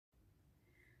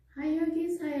Hi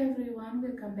yogis, hi everyone,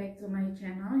 welcome back to my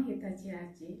channel Hitachi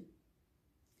Achie.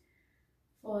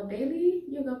 For daily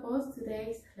yoga pose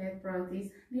today, let's practice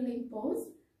kneeling pose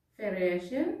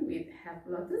variation with half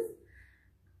lotus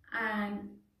and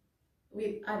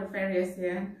with other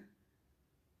variation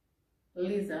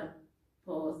lizard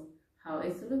pose. How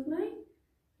it look like?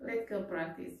 Let's go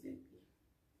practice with me.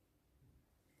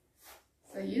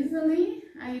 So usually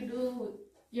I do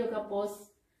yoga pose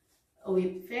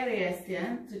with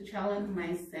variation to challenge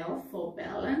myself for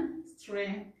balance,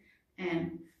 strength,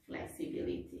 and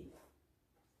flexibility.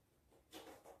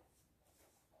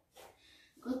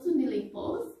 Go to kneeling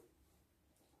pose.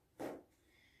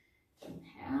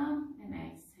 Inhale and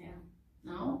exhale.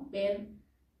 Now bend,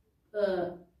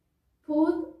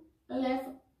 put left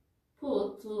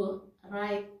foot to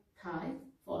right thigh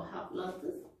for half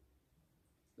lotus.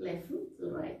 Left foot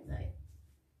to right thigh.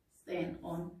 Stand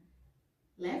on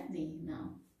left knee now.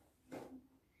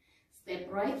 Step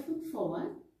right foot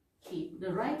forward. Keep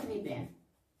the right knee bent.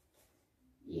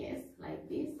 Yes, like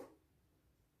this.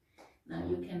 Now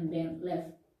you can bend left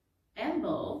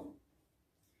elbow.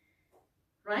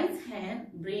 Right hand,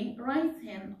 bring right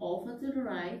hand over to the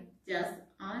right, just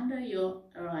under your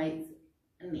right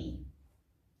knee.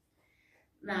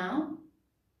 Now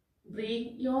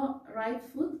bring your right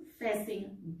foot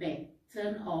facing back.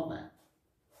 Turn over.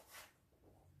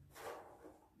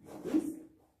 This.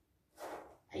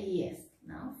 Yes,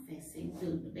 now facing to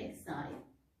the back side.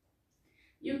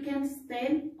 You can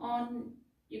stand on,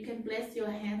 you can place your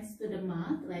hands to the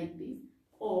mat like this,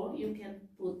 or you can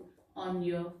put on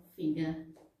your fingertips.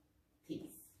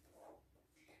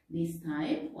 This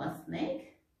time, what's next?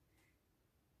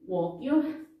 Walk your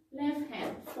left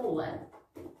hand forward.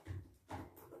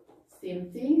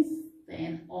 Same thing,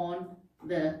 stand on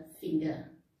the fingertips.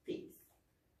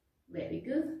 Very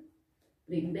good.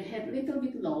 Bring the head a little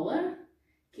bit lower.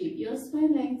 Keep your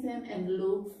spine lengthened and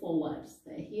look forward.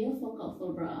 Stay here for a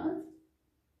couple breaths.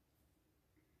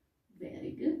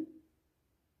 Very good.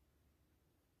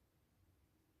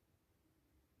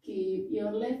 Keep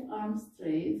your left arm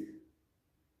straight.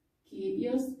 Keep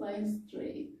your spine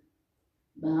straight.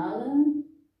 Balance.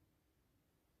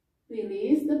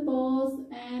 Release the pose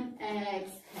and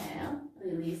exhale.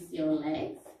 Release your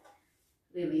legs.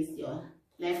 Release your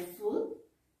left foot.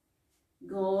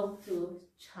 Go to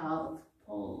child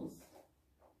pose.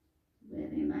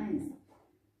 Very nice.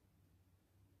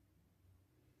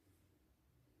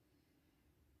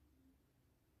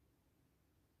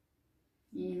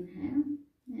 Inhale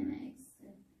and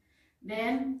exhale.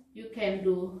 Then you can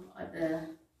do on the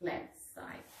left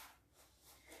side.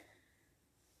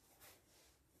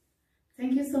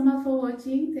 Thank you so much for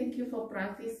watching. Thank you for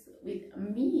practice with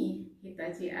me,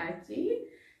 Hitachi Achie.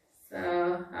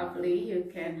 So hopefully you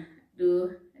can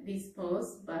do this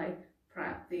pose by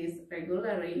practice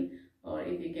regularly, or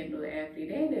if you can do it every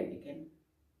day, then you can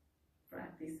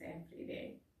practice every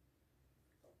day.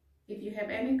 If you have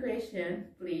any question,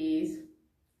 please,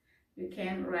 you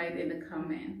can write in the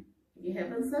comment. If you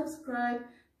haven't subscribed,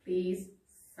 please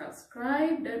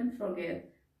subscribe. Don't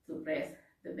forget to press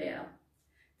the bell.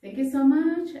 Thank you so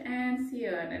much and see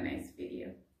you on the next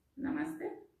video.